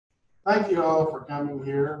thank you all for coming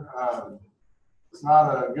here. It's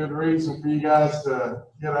not a good reason for you guys to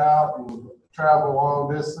get out and travel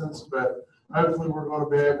long distance, but hopefully we're going to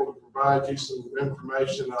be able to provide you some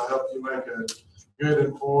information that'll help you make a good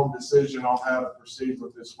informed decision on how to proceed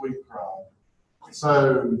with this wheat crop.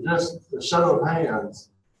 So just a show of hands,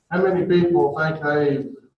 how many people think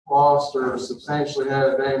they've lost or substantially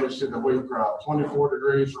had damage to the wheat crop, 24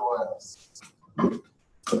 degrees or less?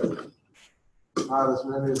 Not as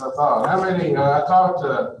many as I thought. How many, I talked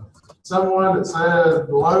to someone that said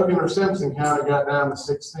Logan or Simpson County got down to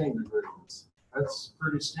 16 degrees. That's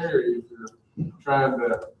pretty scary if you're trying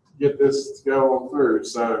to get this to go on through.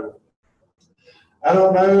 So I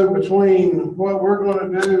don't know between what we're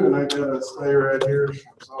going to do, and I got to stay right here.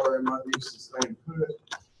 I'm sorry, I'm not used to staying put.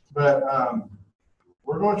 But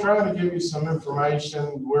we're going to try to give you some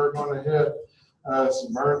information. We're going to hit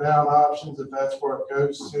some burn down options if that's where it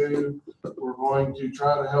goes to. We're going to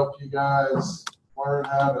try to help you guys learn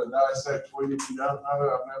how to dissect wheat if you don't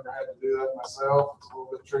know. I've never had to do that myself. It's a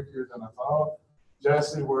little bit trickier than I thought.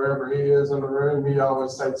 Jesse, wherever he is in the room, he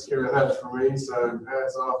always takes care of that for me. So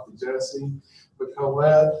hats off to Jesse. But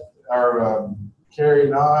Colette, our Carrie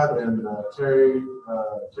Knott and Terry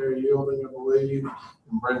Yielding, I believe,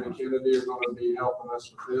 and Brenda Kennedy are going to be helping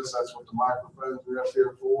us with this. That's what the microphones are up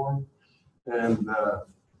here for. And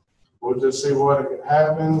we'll just see what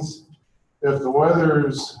happens. If the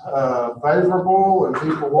weather's favorable and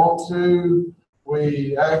people want to,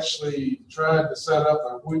 we actually tried to set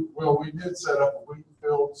up we did set up a wheat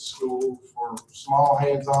field school for small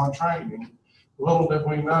hands-on training. Little did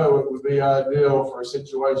we know it would be ideal for a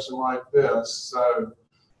situation like this. So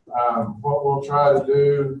what we'll try to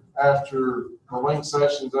do after the link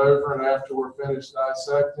session's over and after we're finished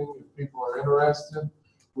dissecting, if people are interested,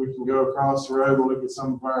 we can go across the road and look at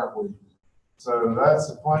some of our wheat. So that's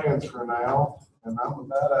the plans for now, and I'm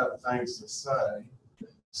about out of things to say.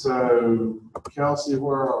 So, Kelsey,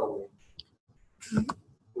 where are we?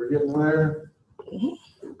 We're getting there?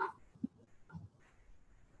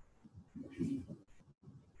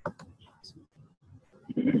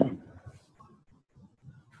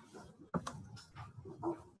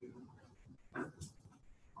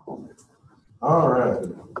 All right.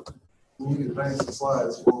 You need to advance the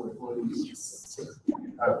slides for me, please.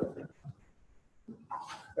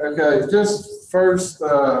 Okay, just first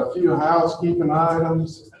a few housekeeping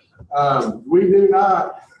items. We did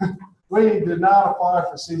not apply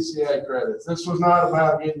for CCA credits. This was not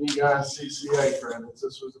about getting you guys CCA credits.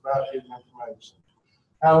 This was about getting information.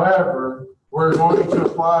 However, we're going to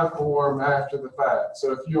apply for them after the fact.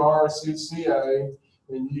 So if you are a CCA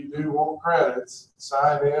and you do want credits,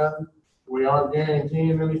 sign in. We aren't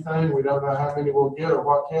guaranteeing anything. We don't know how many we'll get or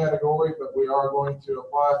what category, but we are going to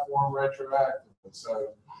apply for them retroactively.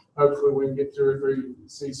 So hopefully we can get 2 or 3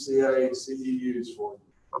 CCA CEUs for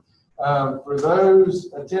you. For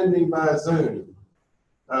those attending by Zoom,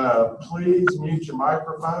 please mute your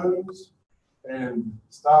microphones and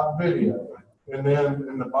stop video. And then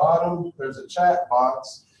in the bottom, there's a chat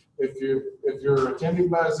box. If you're attending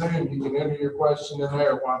by Zoom, you can enter your question in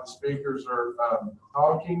there while the speakers are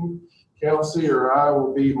talking. Kelsey or I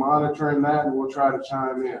will be monitoring that, and we'll try to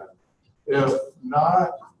chime in. If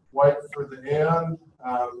not, wait for the end,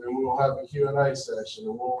 and we'll have a Q&A session,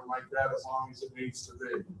 and we'll make that as long as it needs to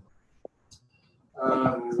be.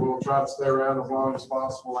 We'll try to stay around as long as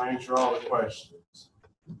possible and answer all the questions.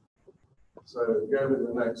 So go to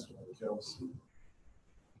the next one, Kelsey.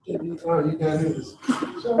 Oh, you can do this.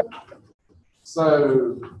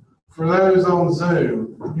 So for those on Zoom,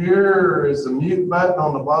 here is the mute button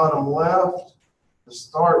on the bottom left, the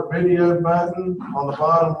start video button on the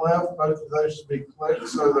bottom left. Both of those should be clicked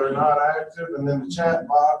so they're not active, and then the chat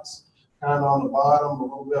box kind of on the bottom, a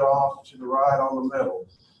little bit off to the right on the middle.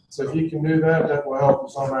 So if you can do that, that will help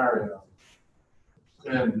us on our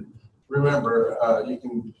end. And remember, you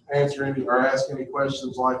can answer any or ask any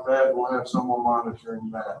questions like that, and we'll have someone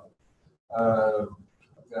monitoring that. I've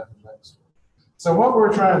got the next one. So what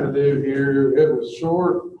we're trying to do here, it was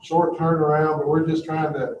short turnaround, but we're just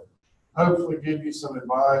trying to hopefully give you some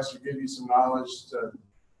advice or give you some knowledge to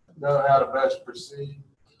know how to best proceed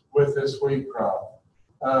with this wheat crop.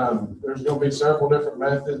 There's going to be several different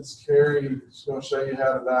methods. Carrie is going to show you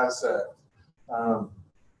how to dissect.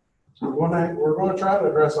 We're going to try to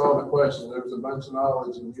address all the questions. There's a bunch of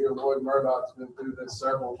knowledge in here. Lloyd Murdoch's been through this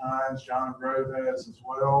several times. John Grove has as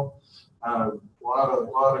well. A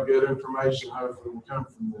lot of good information hopefully will come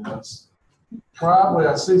from this. Probably,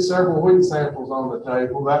 I see several wheat samples on the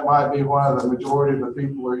table. That might be why the majority of the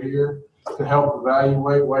people are here, to help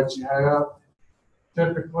evaluate what you have.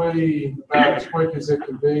 Typically, about as quick as it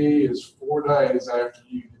can be is 4 days after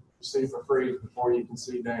you see for free before you can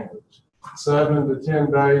see damage. 7 to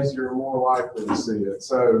 10 days, you're more likely to see it.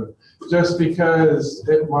 So just because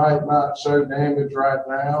it might not show damage right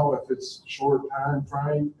now, if it's a short time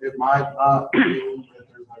frame, it might not mean that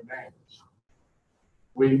there's no damage.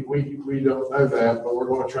 We don't know that, but we're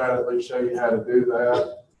going to try to at least show you how to do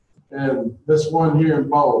that. And this one here in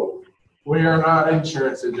bold, we are not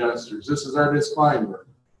insurance adjusters. This is our disclaimer.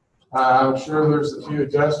 I'm sure there's a few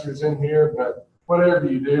adjusters in here, but whatever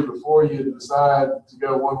you do before you decide to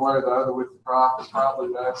go one way or the other with the crop, it's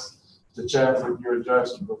probably best to chat with your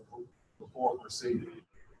adjuster before proceeding.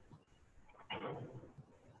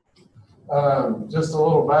 Just a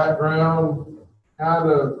little background, kind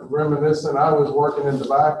of reminiscent. I was working in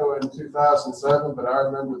tobacco in 2007, but I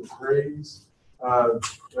remember the trees.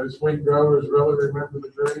 Those wheat growers really remember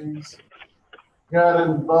the trees. Got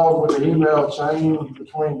involved with the email chain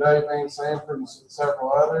between Dave Van Sanford and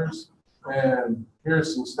several others. And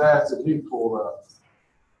here's some stats that he pulled up.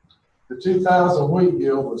 The 2000 wheat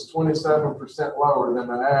yield was 27% lower than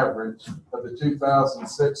the average of the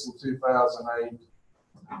 2006 and 2008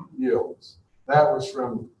 yields. That was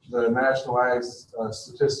from the National Ag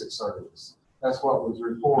Statistics Service. That's what was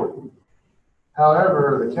reported.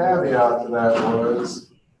 However, the caveat to that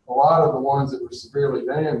was a lot of the ones that were severely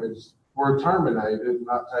damaged were terminated and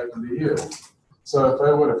not taken to yield. So if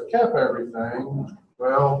they would have kept everything,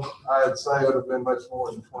 well, I'd say it would have been much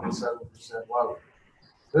more than 27% lower.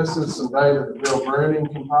 This is some data that Bill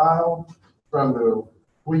Bruning compiled from the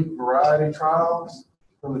wheat variety trials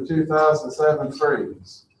from the 2007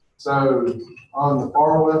 freeze. So on the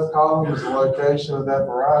far left column is the location of that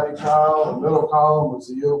variety trial. The middle column was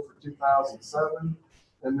the yield for 2007.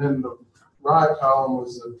 And then the right column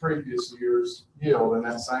was the previous year's yield in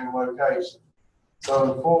that same location.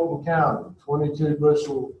 So in Fulton County, 22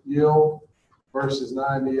 bushel yield versus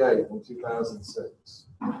 98 in 2006.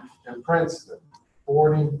 In Princeton,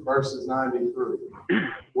 40 versus 93.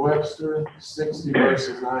 Webster, 60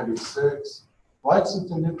 versus 96.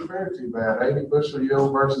 Lexington didn't fare too bad, 80 bushel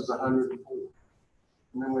yield versus 104.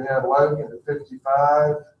 And then we have Logan at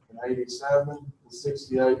 55 and 87 and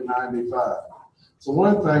 68 and 95. So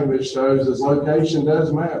one thing this shows is location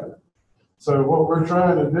does matter. So what we're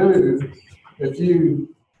trying to do, if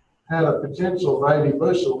you had a potential of 80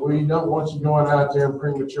 bushel, we don't want you going out there and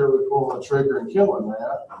prematurely pulling a trigger and killing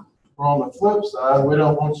that. Or on the flip side, we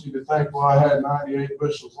don't want you to think, well, I had 98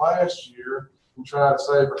 bushels last year and try to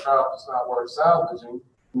save a crop that's not worth salvaging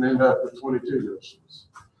and end up with 22 bushels.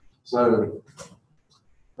 So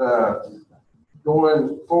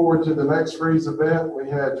going forward to the next freeze event, we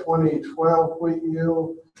had 2012 wheat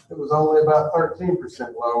yield. It was only about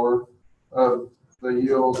 13% lower of the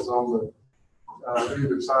yields on the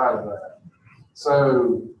either side of that.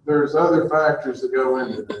 So there's other factors that go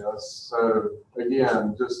into this. So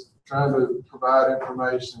again, just trying to provide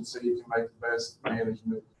information so you can make the best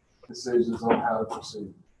management decisions on how to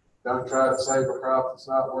proceed. Don't try to save a crop that's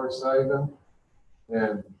not worth saving,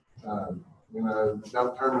 and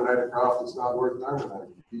don't terminate a crop that's not worth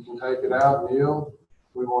terminating. You can take it out and yield.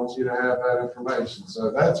 We want you to have that information.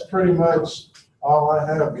 So that's pretty much all I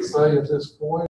have to say at this point.